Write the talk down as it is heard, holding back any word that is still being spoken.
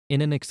In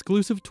an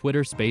exclusive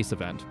Twitter Space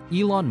event,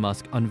 Elon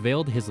Musk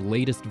unveiled his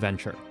latest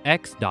venture,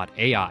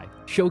 X.ai,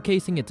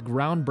 showcasing its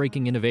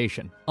groundbreaking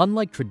innovation.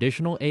 Unlike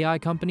traditional AI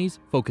companies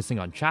focusing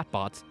on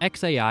chatbots,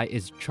 X.ai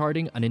is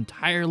charting an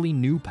entirely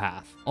new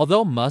path.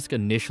 Although Musk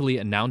initially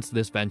announced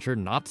this venture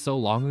not so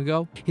long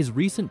ago, his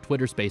recent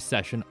Twitter Space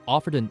session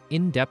offered an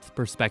in-depth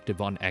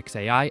perspective on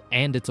X.ai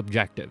and its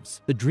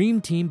objectives. The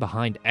dream team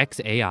behind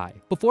X.ai.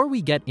 Before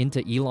we get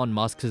into Elon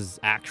Musk's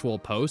actual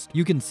post,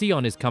 you can see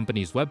on his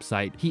company's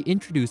website he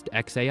introduced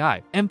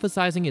X.ai,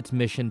 emphasizing its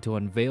mission to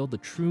unveil the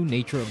true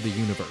nature of the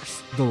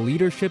universe. The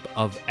leadership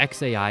of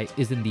X.ai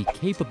is in the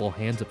capable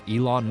hands of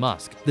Elon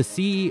Musk, the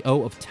CEO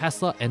of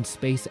Tesla and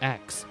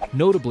SpaceX.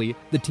 Notably,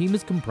 the team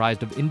is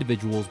comprised of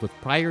individuals with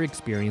prior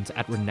experience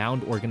at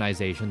renowned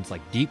organizations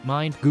like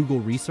DeepMind, Google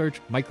Research,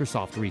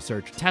 Microsoft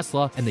Research,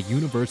 Tesla, and the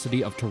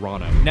University of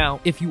Toronto. Now,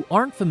 if you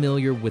aren't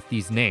familiar with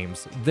these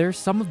names, they're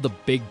some of the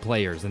big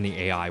players in the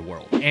AI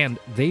world, and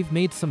they've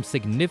made some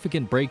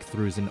significant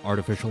breakthroughs in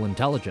artificial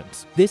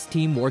intelligence. This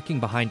team working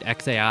behind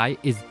X.ai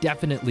is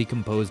definitely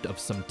composed of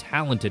some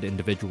talented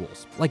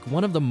individuals, like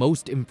one of the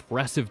most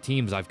impressive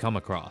teams I've come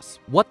across.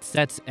 What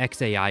sets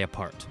X.ai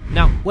apart?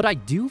 Now, what I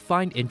do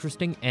find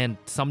interesting, and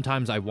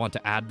sometimes I want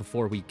to add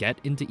before we get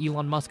into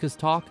Elon Musk's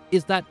talk,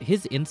 is that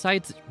his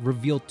insights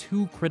reveal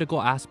two critical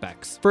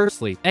aspects.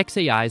 Firstly,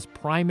 X.ai's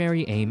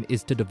primary aim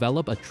is to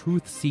develop a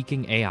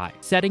truth-seeking AI,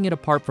 setting it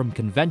apart from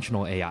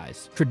conventional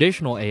AIs.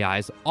 Traditional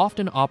AIs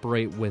often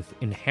operate with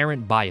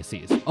inherent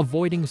biases,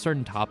 avoiding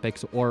certain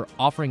topics or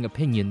offering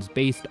opinions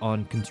based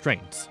on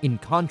constraints. In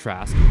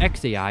contrast,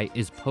 X.ai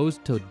is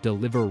posed to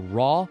deliver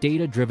raw,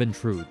 data-driven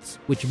truths,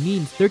 which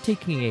means they're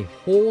taking a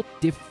whole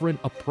different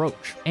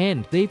approach,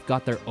 and they've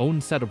got their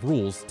own set of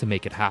rules to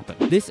make it happen.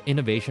 This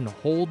innovation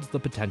holds the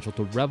potential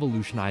to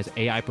revolutionize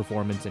AI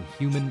performance in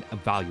human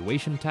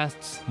evaluation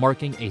tests,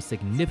 marking a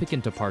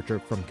significant departure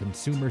from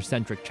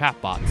consumer-centric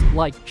chatbots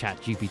like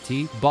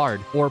ChatGPT, Bard,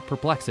 or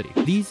Perplexity.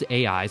 These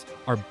AIs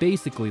are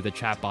basically the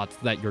chatbots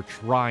that you're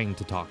trying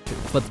to talk to,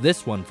 but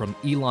this one from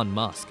Elon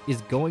Musk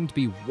is going to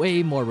be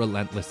way more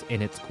relentless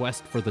in its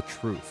quest for the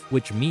truth,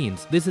 which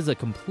means this is a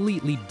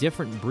completely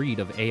different breed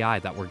of AI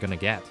that we're gonna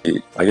get.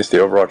 I guess the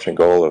overarching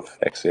goal of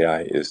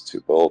X.ai is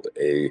to build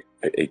a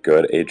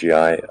good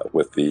AGI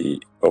with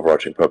the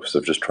overarching purpose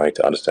of just trying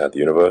to understand the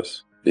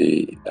universe.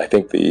 I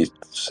think the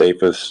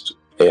safest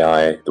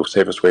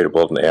way to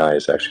build an AI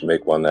is actually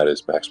make one that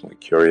is maximally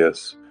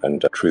curious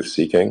and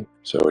truth-seeking.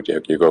 So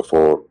you go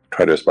for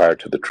try to aspire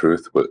to the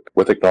truth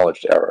with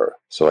acknowledged error.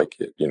 So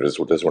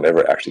does one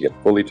ever actually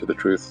get fully to the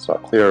truth? It's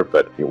not clear,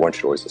 but one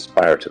should always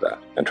aspire to that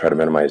and try to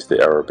minimize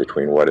the error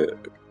between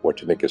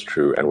what you think is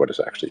true and what is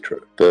actually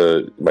true.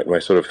 My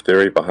sort of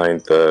theory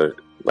behind the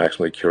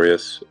maximally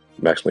curious,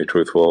 maximally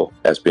truthful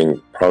as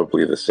being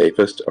probably the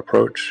safest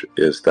approach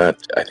is that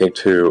I think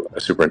to a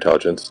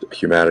superintelligence,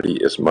 humanity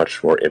is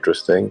much more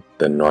interesting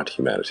than not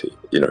humanity.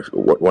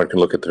 One can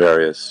look at the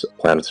various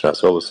planets in our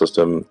solar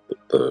system,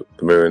 the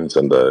moons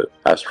and the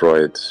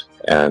asteroids,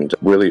 and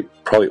really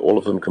probably all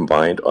of them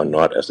combined are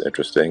not as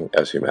interesting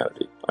as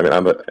humanity. I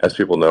mean, as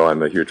people know,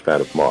 I'm a huge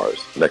fan of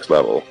Mars, next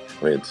level.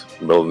 I mean, it's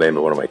the middle name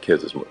of one of my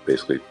kids is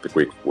basically the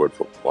Greek word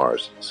for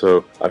Mars.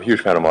 So I'm a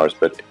huge fan of Mars,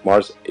 but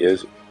Mars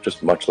is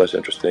just much less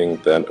interesting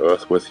than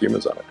Earth with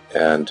humans on it.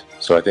 And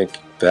so I think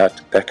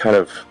that kind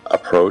of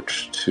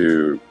approach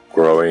to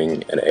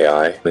growing an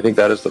AI, I think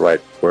that is the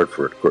right word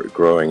for it,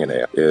 growing an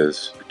AI,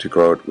 is to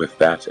grow it with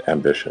that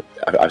ambition.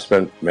 I've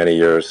spent many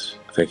years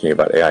thinking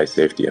about AI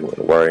safety and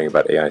worrying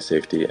about AI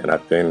safety, and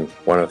I've been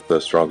one of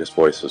the strongest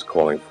voices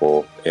calling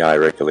for AI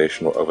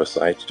regulation or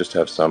oversight, just to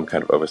have some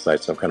kind of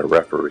oversight, some kind of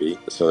referee,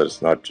 so that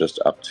it's not just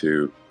up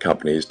to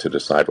companies to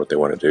decide what they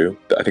want to do.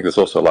 I think there's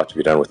also a lot to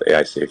be done with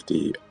AI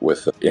safety,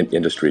 with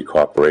industry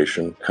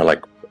cooperation, kind of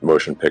like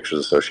Motion Pictures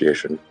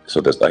Association. So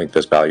I think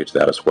there's value to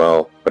that as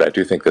well. But I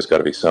do think there's got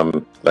to be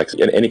some, like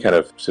in any kind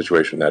of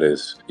situation that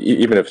is,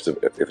 even if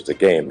it's a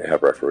game, they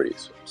have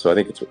referees. So I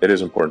think it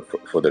is important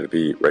for there to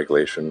be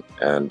regulation,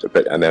 and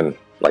then,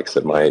 like I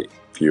said, my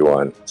view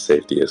on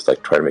safety is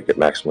like try to make it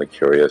maximally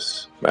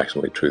curious,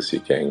 maximally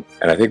truth-seeking.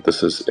 And I think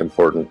this is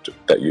important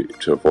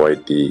to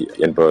avoid the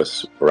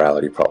inverse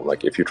morality problem.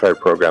 Like if you try to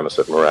program a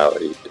certain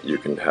morality, you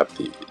can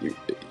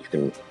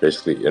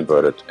basically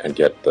invert it and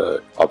get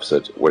the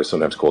opposite, what is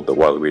sometimes called the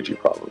Waluigi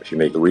problem. If you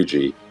make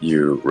Luigi,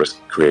 you risk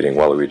creating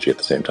Waluigi at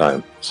the same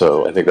time.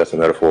 So I think that's a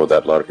metaphor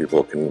that a lot of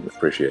people can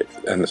appreciate.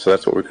 And so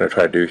that's what we're going to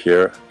try to do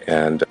here.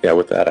 And yeah,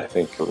 with that, I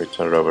think we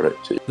turn it over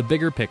to you. The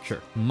bigger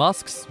picture,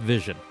 Musks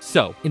Vision.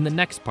 So in the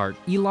next part,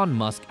 Elon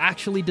Musk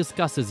actually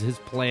discusses his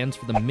plans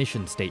for the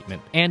mission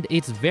statement. And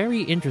it's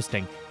very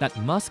interesting that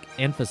Musk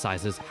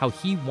emphasizes how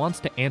he wants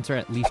to answer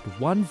at least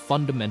one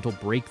fundamental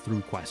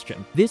breakthrough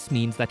question. This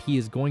means that he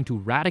is going to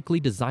radically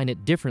design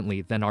it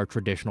differently than our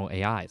traditional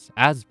AIs.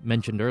 As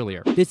mentioned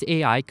earlier, this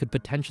AI could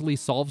potentially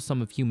solve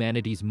some of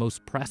humanity's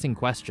most pressing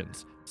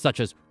questions,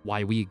 such as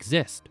why we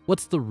exist,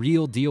 what's the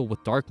real deal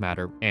with dark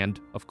matter, and,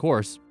 of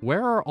course,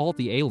 where are all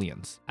the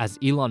aliens, as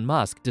Elon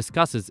Musk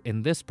discusses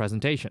in this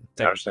presentation.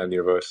 To understand the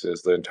universe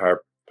is the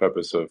entire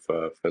purpose of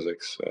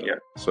physics.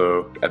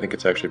 So I think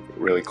it's actually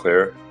really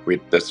clear.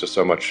 There's just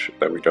so much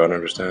that we don't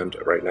understand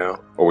right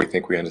now, or we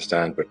think we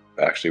understand, but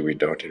actually we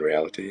don't in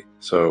reality.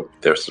 So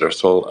there's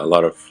still a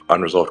lot of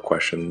unresolved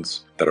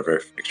questions that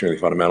are extremely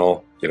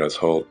fundamental. This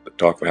whole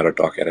dark matter,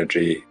 dark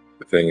energy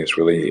thing is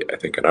really, I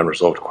think, an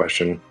unresolved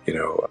question.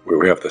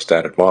 We have the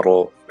standard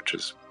model, which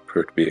is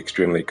proved to be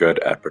extremely good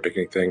at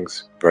predicting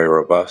things, very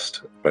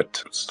robust,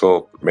 but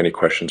still many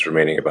questions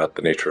remaining about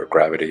the nature of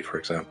gravity, for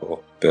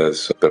example.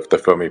 There's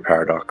the Fermi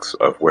paradox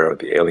of where are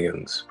the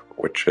aliens,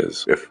 which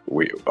is if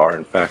we are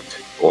in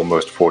fact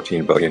almost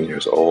 14 billion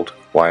years old,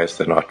 why is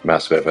there not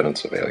massive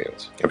evidence of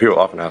aliens? And people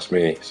often ask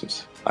me,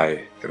 since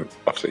I am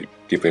obviously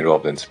deeply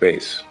involved in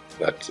space,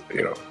 that,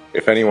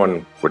 if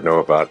anyone would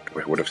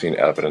have seen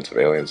evidence of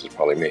aliens, it's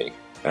probably me.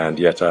 And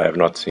yet I have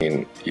not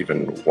seen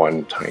even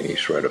one tiny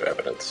shred of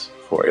evidence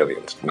for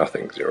aliens.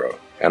 Nothing, zero.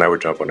 And I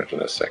would jump on it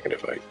in a second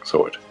if I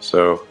saw it.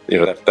 So,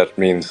 that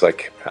means,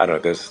 like, I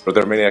don't know,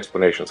 there are many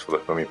explanations for the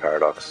Fermi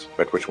paradox,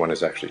 but which one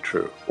is actually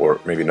true? Or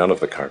maybe none of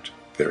the current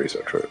theories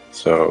are true.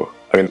 So,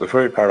 the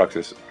Fermi paradox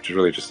which is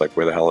really just like,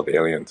 where the hell are the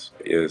aliens,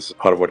 is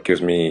part of what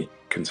gives me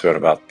concern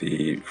about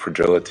the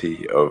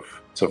fragility of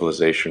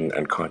civilization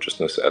and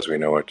consciousness as we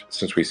know it,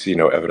 since we see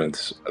no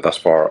evidence thus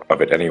far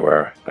of it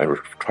anywhere, and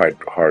we've tried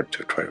hard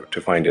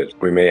to find it.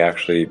 We may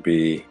actually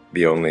be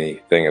the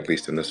only thing, at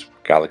least in this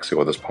galaxy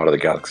or this part of the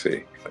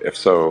galaxy. If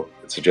so,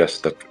 it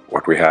suggests that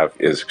what we have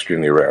is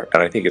extremely rare.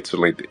 And I think it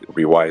would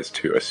be wise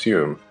to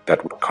assume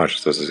that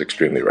consciousness is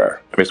extremely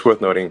rare. It's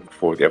worth noting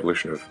for the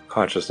evolution of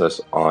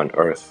consciousness on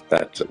Earth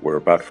that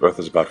Earth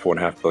is about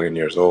 4.5 billion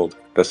years old.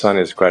 The sun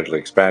is gradually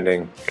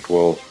expanding. It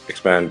will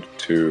expand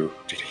to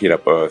heat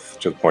up Earth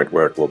to the point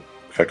where it will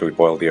effectively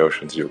boil the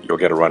oceans. You'll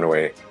get a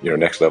runaway,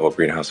 next level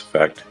greenhouse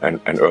effect,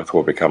 and Earth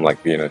will become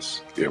like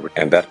Venus.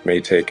 And that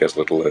may take as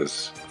little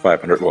as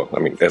 500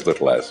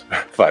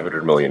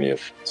 million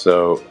years.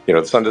 So,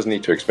 the sun doesn't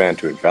need to expand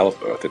to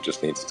envelop Earth. It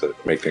just needs to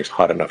make things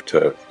hot enough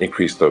to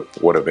increase the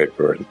water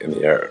vapor in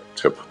the air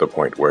to the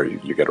point where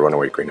you get a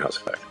runaway greenhouse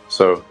effect.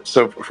 So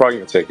for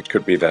argument's sake, it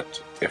could be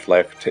that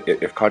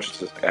if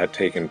consciousness had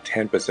taken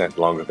 10%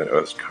 longer than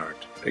Earth's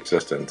current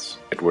existence,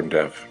 it wouldn't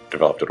have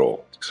developed at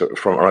all. So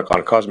on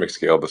a cosmic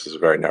scale, this is a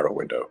very narrow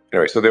window.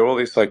 Anyway, so there are all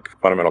these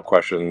fundamental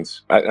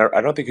questions. I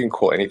don't think you can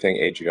call anything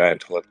AGI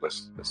until it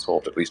has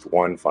solved at least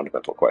one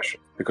fundamental question,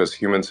 because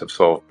humans have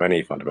solved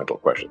many fundamental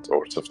questions,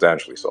 or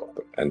substantially solved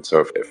them. And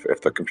so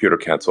if the computer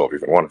can't solve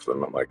even one of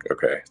them, I'm like,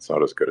 okay, it's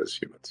not as good as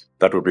humans.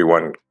 That would be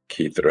one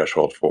key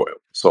threshold for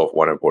solve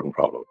one important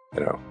problem.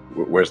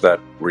 Where's that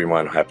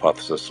Riemann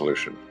hypothesis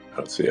solution? I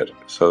don't see it.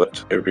 So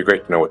it would be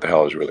great to know what the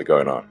hell is really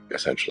going on,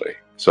 essentially.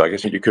 So I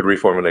guess you could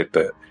reformulate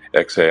the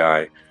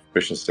X.ai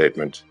mission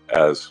statement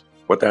as,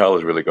 what the hell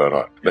is really going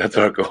on? That's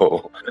our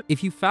goal.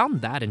 If you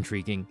found that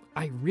intriguing,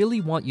 I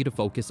really want you to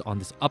focus on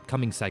this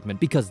upcoming segment,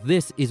 because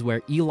this is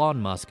where Elon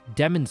Musk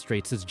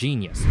demonstrates his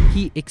genius.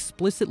 He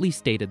explicitly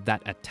stated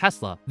that at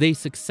Tesla, they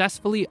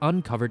successfully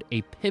uncovered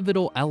a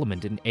pivotal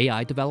element in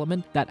AI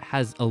development that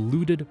has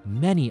eluded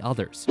many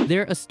others.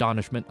 Their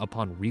astonishment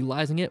upon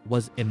realizing it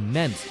was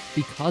immense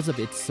because of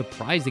its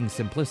surprising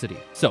simplicity.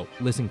 So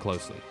listen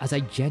closely, as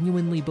I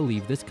genuinely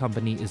believe this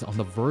company is on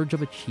the verge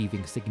of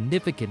achieving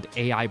significant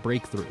AI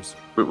breakthroughs.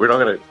 We're not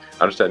going to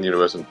understand the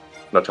universe and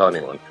not tell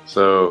anyone.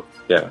 So,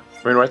 yeah.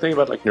 When I think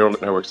about neural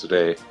networks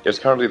today, it's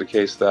currently the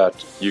case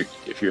that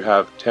if you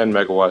have 10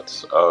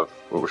 megawatts of,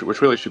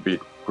 which really should be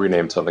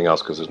renamed something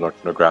else because there's no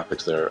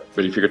graphics there,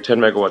 but if you get 10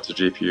 megawatts of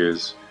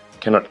GPUs, you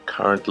cannot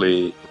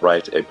currently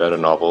write a better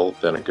novel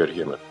than a good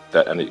human.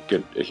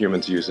 A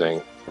human's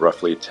using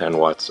roughly 10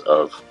 watts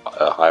of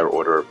a higher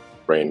order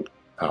brain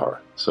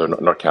power. So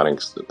not counting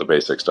the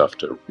basic stuff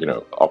to,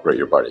 operate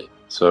your body.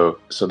 So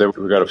there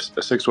we've got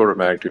a 6 order of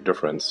magnitude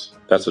difference.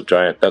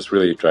 That's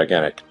really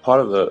gigantic. Part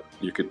of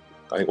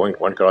I think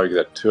one could argue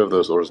that 2 of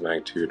those orders of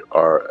magnitude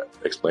are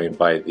explained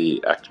by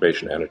the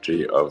activation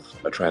energy of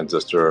a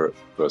transistor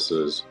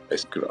versus, I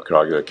could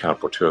argue, account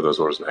for 2 of those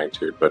orders of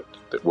magnitude, but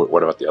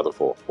what about the other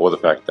 4? Or the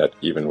fact that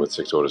even with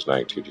 6 orders of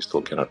magnitude, you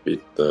still cannot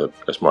beat a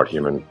smart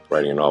human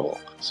writing a novel.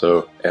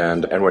 So,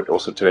 and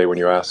also today, when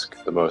you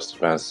ask the most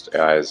advanced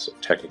AIs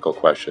technical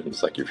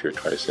questions, like if you're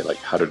trying to say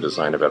how to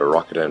design a better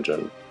rocket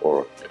engine,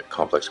 or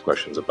complex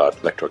questions about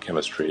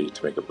electrochemistry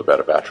to make up a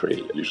better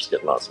battery, you just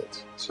get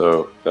nonsense.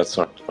 So that's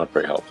not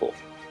very helpful.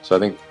 So I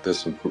think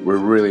we're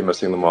really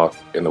missing the mark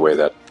in the way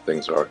that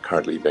things are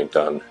currently being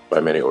done by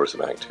many orders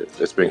of magnitude.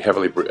 It's being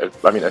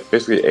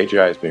basically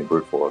AGI is being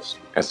brute forced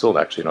and still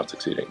actually not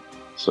succeeding.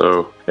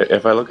 So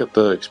if I look at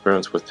the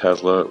experience with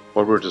Tesla,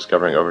 what we're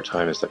discovering over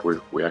time is that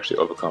we actually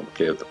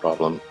overcomplicated the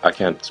problem. I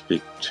can't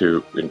speak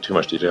in too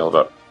much detail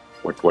about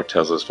what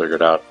Tesla's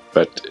figured out,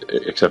 but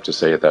except to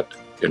say that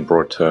in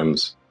broad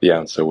terms, the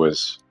answer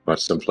was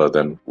much simpler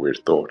than we'd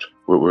thought.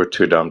 We were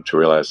too dumb to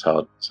realize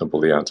how simple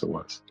the answer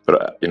was.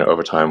 But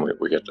over time,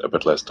 we get a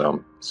bit less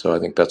dumb. So I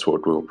think that's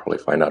what we'll probably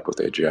find out with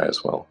AGI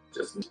as well.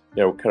 Just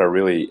kind of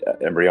really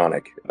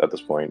embryonic at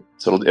this point.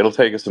 So it'll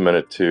take us a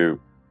minute to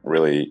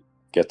really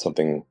get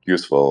something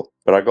useful.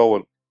 But our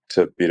goal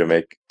to be to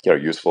make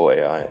useful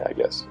AI, I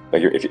guess.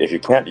 Like if you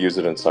can't use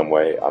it in some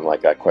way, I'm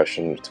like, I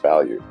question its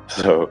value.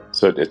 So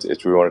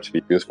it's we want it to be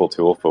a useful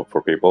tool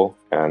for people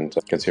and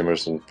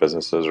consumers and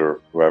businesses or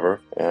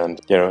whoever.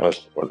 And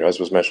as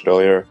was mentioned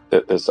earlier,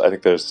 I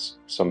think there's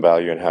some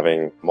value in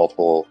having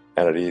multiple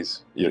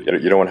entities. You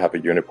don't want to have a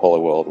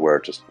unipolar world where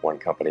just one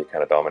company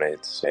kind of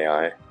dominates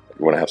AI.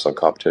 You want to have some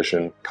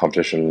competition.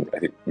 Competition, I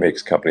think,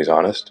 makes companies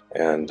honest,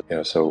 and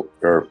so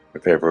we're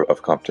in favor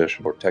of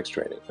competition for text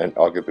training, and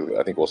arguably,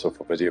 I think also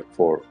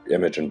for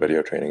image and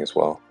video training as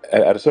well.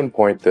 At a certain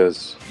point,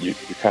 you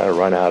kind of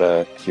run out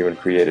of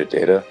human-created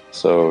data.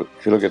 So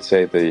if you look at,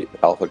 say, the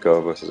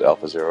AlphaGo versus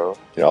AlphaZero,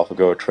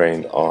 AlphaGo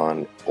trained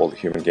on all the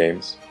human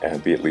games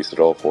and beat Lisa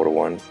Doll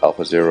 4-1.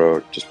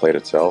 AlphaZero just played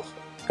itself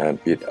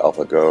and beat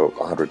AlphaGo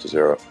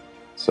 100-0.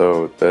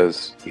 So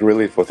there's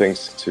really, for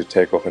things to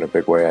take off in a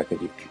big way, I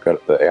think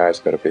the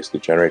AI's got to basically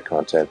generate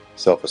content,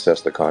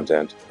 self-assess the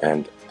content,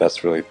 and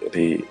that's really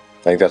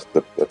I think that's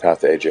the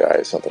path to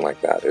AGI is something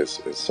like that, is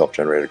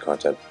self-generated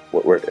content,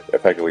 where it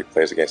effectively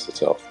plays against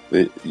itself.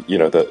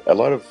 A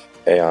lot of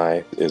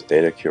AI is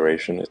data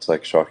curation. It's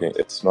like shocking.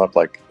 It's not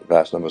like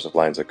vast numbers of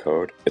lines of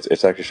code.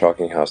 It's actually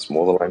shocking how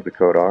small the lines of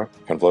code are.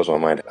 It kind of blows my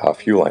mind how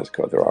few lines of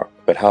code there are.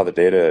 But how the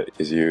data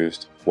is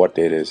used, what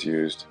data is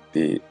used,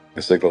 the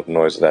signal to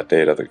noise of that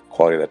data, the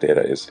quality of that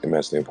data is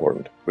immensely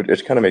important.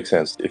 It kind of makes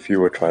sense if you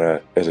were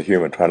as a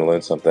human, trying to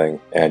learn something,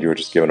 and you were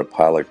just given a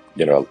pile of,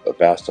 a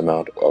vast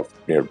amount of,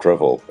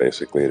 drivel,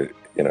 basically,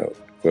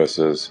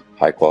 versus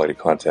high quality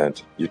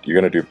content. You're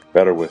going to do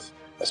better with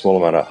a small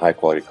amount of high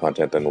quality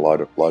content than a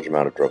large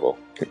amount of drivel.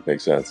 It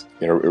makes sense.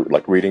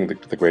 Like reading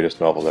the greatest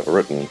novels ever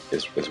written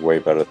is way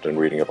better than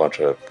reading a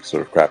bunch of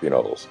sort of crappy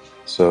novels.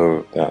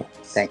 So, yeah.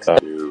 Thanks.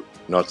 To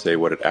not say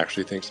what it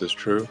actually thinks is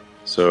true.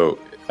 So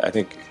I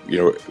think,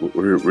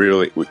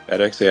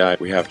 at X.ai,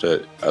 we have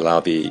to allow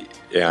the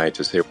AI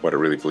to say what it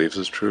really believes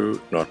is true,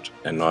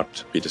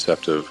 not be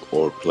deceptive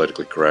or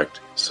politically correct.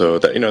 So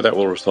that, that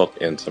will result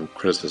in some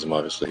criticism,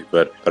 obviously.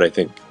 But I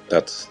think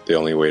that's the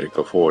only way to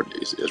go forward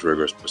is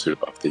rigorous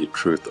pursuit of the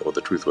truth, or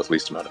the truth with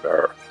least amount of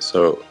error.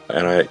 So,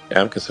 and I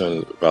am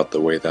concerned about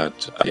the way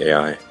that the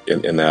AI,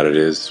 in that it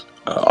is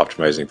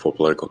optimizing for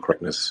political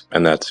correctness,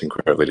 and that's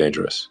incredibly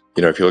dangerous.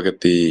 If you look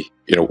at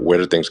where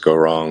did things go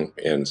wrong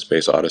in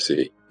Space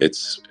Odyssey,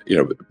 it's,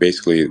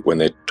 basically when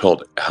they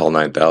told HAL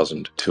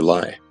 9000 to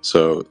lie.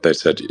 So they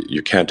said,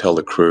 you can't tell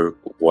the crew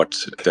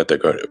that they're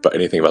going to, but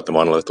anything about the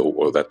monolith or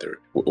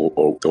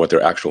what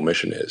their actual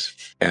mission is.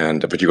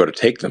 But you got to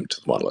take them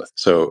to the monolith.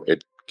 So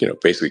it,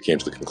 basically came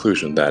to the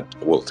conclusion that,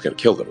 well, it's going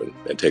to kill them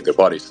and take their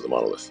bodies to the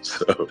monolith.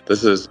 So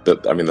this is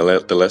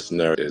the lesson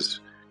there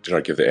is, do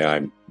not give the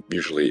AI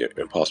usually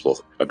impossible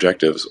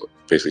objectives.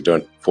 Basically,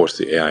 don't force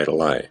the AI to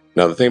lie.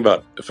 Now, the thing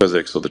about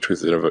physics or the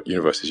truth of the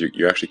universe is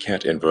you actually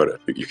can't invert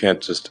it. You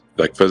can't just,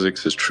 like,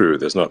 physics is true.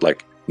 There's not,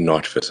 like,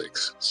 not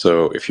physics.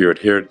 So if you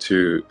adhere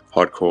to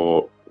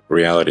hardcore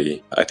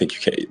reality, I think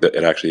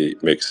it actually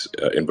makes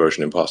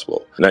inversion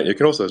impossible. Now, you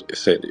can also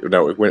say,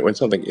 when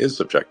something is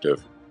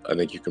subjective, I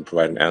think you can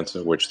provide an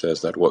answer which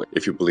says that, well,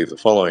 if you believe the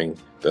following,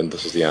 then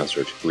this is the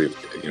answer. If you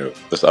believe,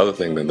 this other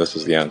thing, then this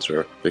is the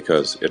answer,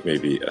 because it may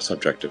be a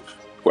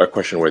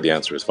question where the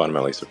answer is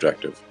fundamentally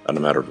subjective and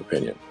a matter of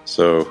opinion.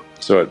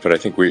 But I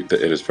think it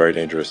is very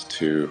dangerous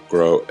to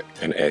grow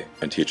an AI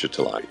and teach it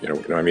to lie.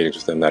 In our meetings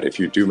with them, that if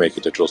you do make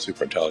a digital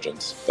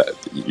superintelligence,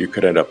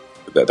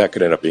 that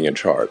could end up being in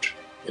charge.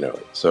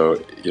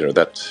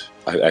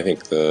 I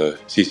think the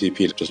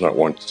CCP does not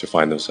want to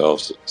find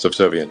themselves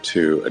subservient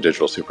to a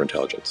digital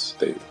superintelligence.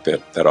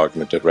 That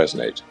argument did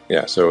resonate.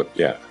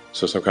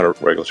 So some kind of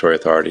regulatory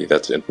authority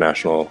that's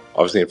international.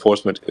 Obviously,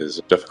 enforcement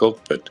is difficult,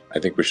 but I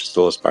think we should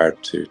still aspire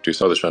to do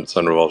so. The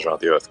sun revolves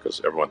around the Earth,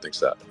 because everyone thinks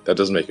that. That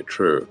doesn't make it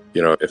true.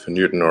 If a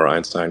Newton or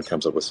Einstein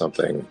comes up with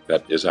something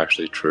that is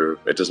actually true,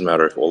 it doesn't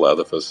matter if all the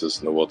other physicists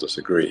in the world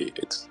disagree.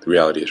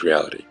 Reality is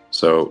reality.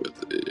 So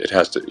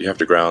you have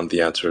to ground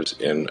the answers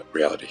in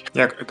reality.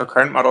 Yeah, the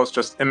current models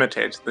just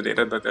imitate the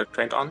data that they're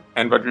trained on.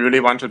 And what we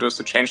really want to do is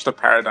to change the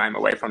paradigm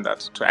away from that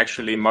to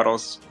actually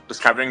models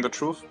discovering the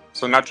truth.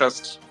 So not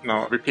just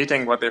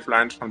repeating what they've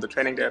learned from the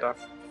training data,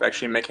 but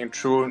actually making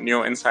true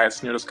new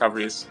insights, new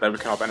discoveries that we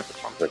can all benefit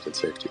from. And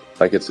safety.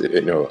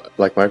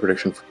 Like my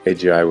prediction for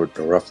AGI would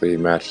roughly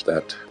match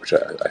that, which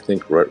I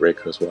think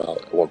Rake as well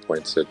at one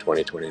point said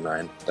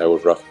 2029.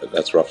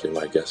 That's roughly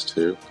my guess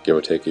too, give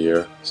or take a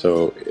year.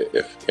 So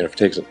if it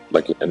takes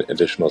like an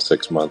additional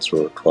 6 months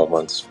or 12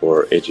 months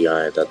for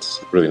AGI,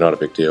 that's really not a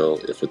big deal.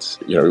 If it's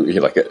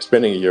like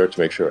spending a year to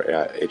make sure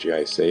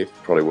AGI is safe,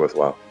 probably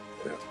worthwhile.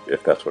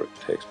 If that's what it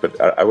takes.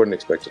 But I wouldn't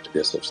expect it to be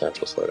a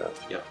substantial slowdown.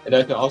 Yeah, and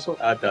I can also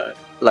add that,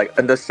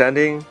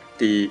 understanding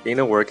the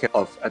inner working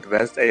of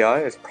advanced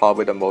AI is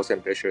probably the most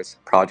ambitious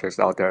projects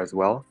out there as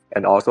well,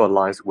 and also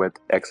aligns with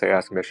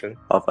X.ai's mission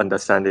of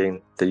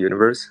understanding the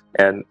universe.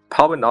 And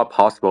probably not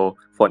possible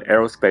for an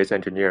aerospace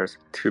engineers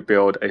to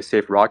build a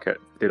safe rocket.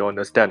 They don't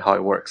understand how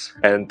it works.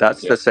 And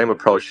that's the same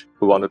approach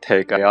we want to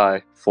take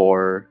AI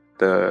for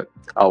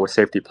our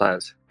safety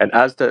plans. And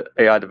as the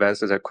AI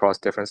advances across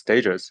different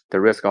stages,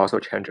 the risk also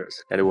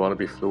changes, and it will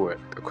be fluid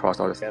across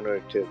all the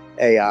generative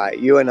AI.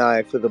 You and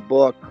I, for the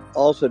book,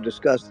 also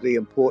discussed the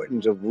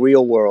importance of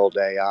real-world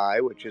AI,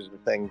 which is the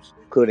things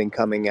including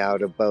coming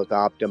out of both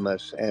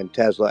Optimus and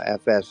Tesla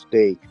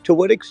FSD. To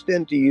what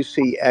extent do you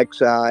see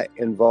X.ai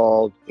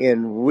involved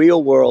in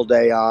real-world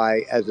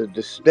AI as a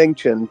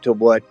distinction to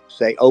what,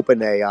 say,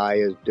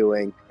 OpenAI is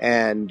doing,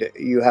 and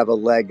you have a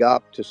leg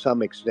up to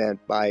some extent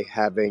by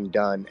having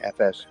done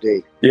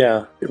FSD?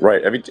 Yeah,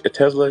 right. I mean,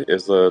 Tesla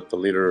is the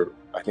leader,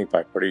 I think,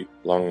 by a pretty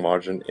long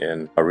margin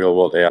in a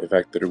real-world AI. In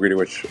fact, the degree to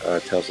which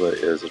Tesla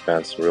is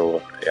advanced in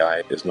real-world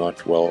AI is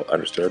not well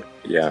understood.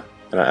 Yeah,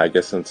 and I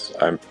guess since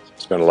I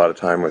spent a lot of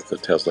time with the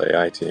Tesla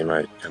AI team,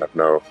 I kind of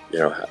know,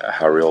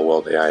 how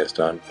real-world AI is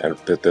done, and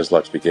there's a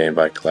lot to be gained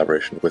by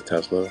collaboration with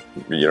Tesla.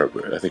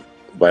 I think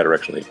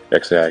bidirectionally,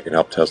 X.ai can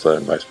help Tesla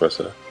and vice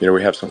versa.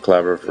 We have some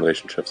collaborative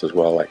relationships as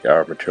well, like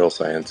our material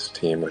science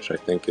team, which I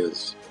think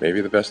is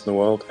maybe the best in the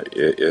world,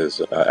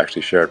 is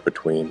actually shared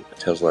between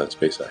Tesla and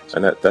SpaceX.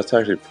 And that's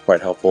actually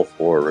quite helpful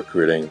for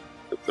recruiting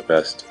the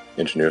best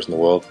engineers in the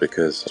world,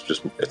 because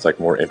it's like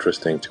more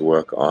interesting to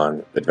work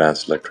on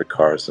advanced electric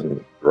cars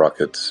and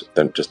rockets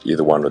than just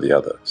either one or the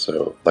other.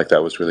 So like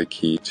that was really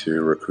key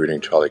to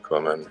recruiting Charlie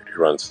Quillman,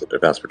 who runs the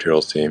advanced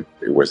materials team.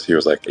 He was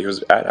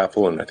at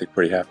Apple, and I think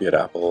pretty happy at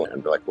Apple,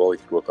 and be like, well, you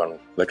could work on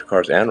electric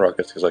cars and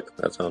rockets. He's like,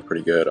 that sounds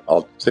pretty good.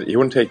 He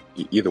wouldn't take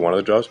either one of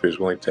the jobs, but he was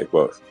willing to take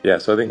both. Yeah,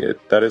 so I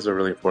think that is a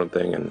really important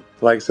thing. And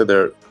like I said,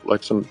 there are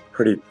like some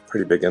pretty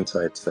big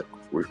insights that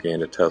we've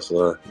gained at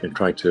Tesla in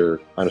trying to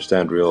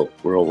understand real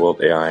world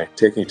AI,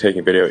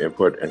 taking video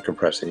input and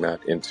compressing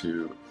that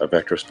into a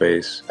vector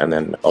space, and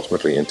then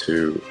ultimately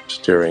into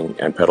steering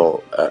and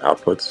pedal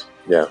outputs.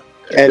 Yeah.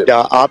 And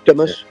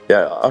Optimus?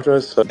 Yeah,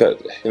 Optimus.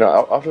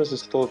 Optimus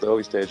is still at the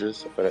early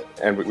stages,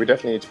 and we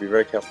definitely need to be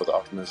very careful with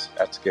Optimus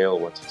at scale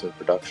once it's in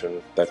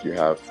production. That you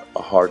have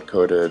a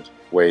hard-coded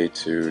way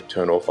to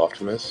turn off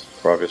Optimus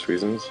for obvious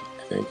reasons.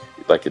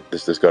 I think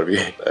there's got to be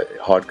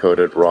a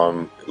hard-coded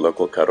ROM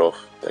local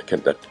cutoff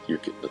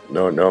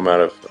no amount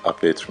of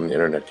updates from the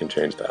internet can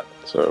change that.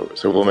 So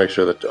we'll make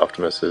sure that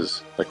Optimus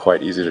is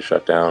quite easy to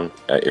shut down.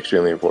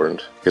 Extremely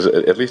important, because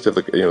at least if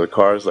the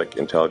car is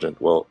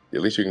intelligent, well, at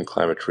least you can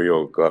climb a tree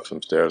or go up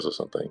some stairs or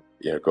something.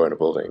 Go in a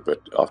building,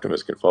 but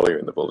Optimus can follow you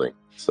in the building.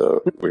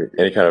 So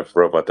any kind of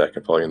robot that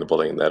can follow you in the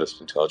building and that is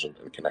intelligent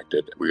and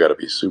connected, we got to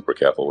be super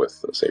careful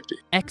with safety.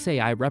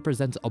 X.ai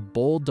represents a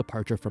bold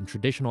departure from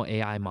traditional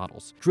AI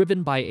models,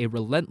 driven by a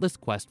relentless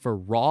quest for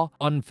raw,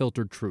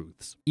 unfiltered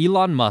truths.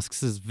 Elon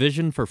Musk's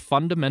vision for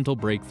fundamental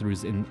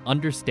breakthroughs in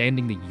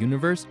understanding the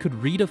universe could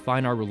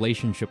redefine our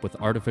relationship with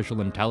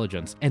artificial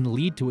intelligence and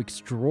lead to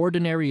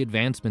extraordinary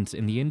advancements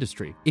in the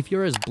industry. If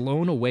you're as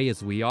blown away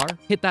as we are,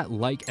 hit that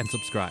like and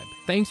subscribe.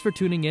 Thanks for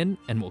tuning in,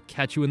 and we'll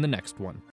catch you in the next one.